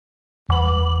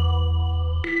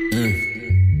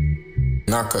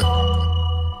Nakka.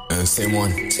 Same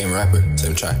one, same rapper,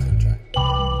 same track.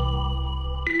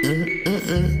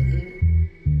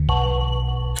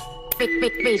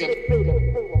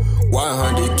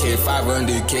 100K,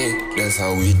 500K, that's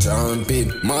how we jump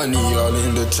it. Money all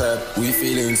in the trap, we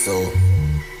feeling so.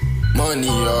 Money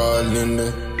all in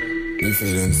the, we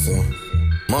feeling so.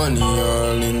 Money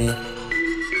all in the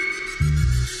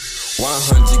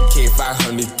 100K,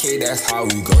 500K, that's how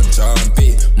we gon' jump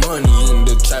it. Money in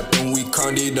the trap and we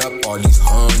counted up all these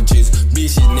hundreds.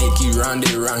 Bitches naked round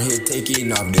here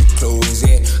taking off their clothes,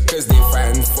 yeah. Cause they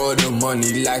fighting for the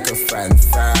money like a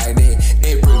Friday.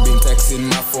 April been texting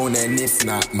my phone and it's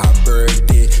not my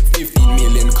birthday. 50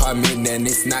 million coming and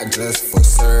it's not just for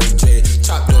surgery.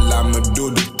 Chop the llama,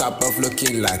 do the top off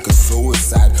looking like a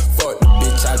suicide. Fuck the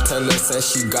bitch, I tell her, says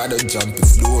she gotta jump,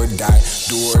 it's do or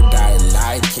die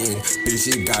like it. Bitch,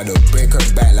 she gotta break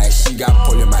her back like she got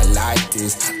polio like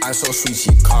this. I'm so sweet,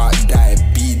 she caught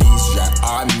diabetes, right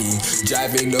on me.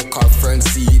 Driving the car front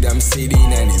seat, I'm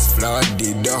sitting and it's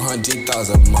flooded. The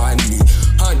 100,000 money,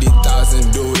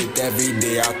 100,000 do it every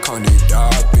day, I count it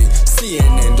up.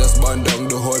 CNN just burned down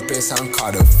the whole place and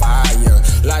caught a fire.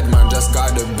 Lad man just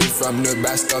got a bit from the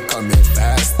back, stuck coming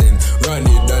fasting. Run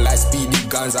it down like Speedy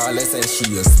Gonzales and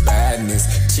she a Spanish.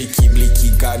 Chicky blicky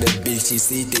got a bitch, she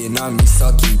sitting on me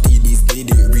sucking titties.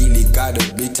 Did it really got a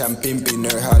bitch, I'm pimping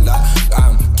her like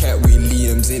I'm Cat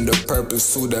Williams in the purple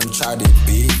suit, I'm trying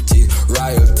bitches.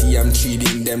 Royalty, I'm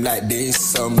treating them like they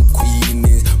some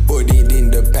queenies. Put it in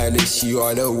the palace, she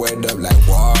order wet up like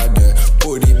water.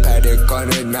 Put it by the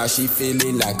corner, now she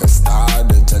feeling like a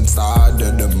starter. John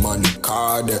starter, the money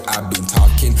carder. I've been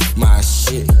talking my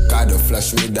shit, gotta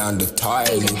flush me down the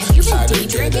toilet. Try to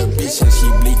get a bitch and she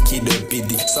blicky the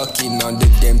biddy. Sucking on the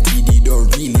damn TD, don't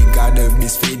really gotta be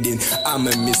spitting. I'm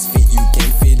a misfit, you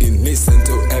can't fit in. Listen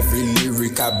to every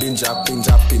lyric, I've been dropping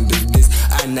the this.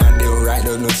 And I don't write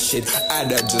on no shit, I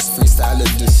just freestyle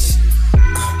this shit.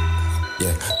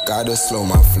 Yeah, gotta slow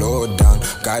my flow down,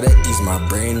 gotta ease my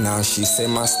brain now. She say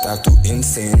my style too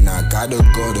insane, I gotta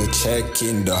go to check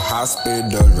in the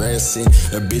hospital resting.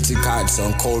 The bitch caught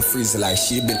some cold freeze like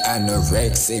she been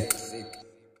anorexic.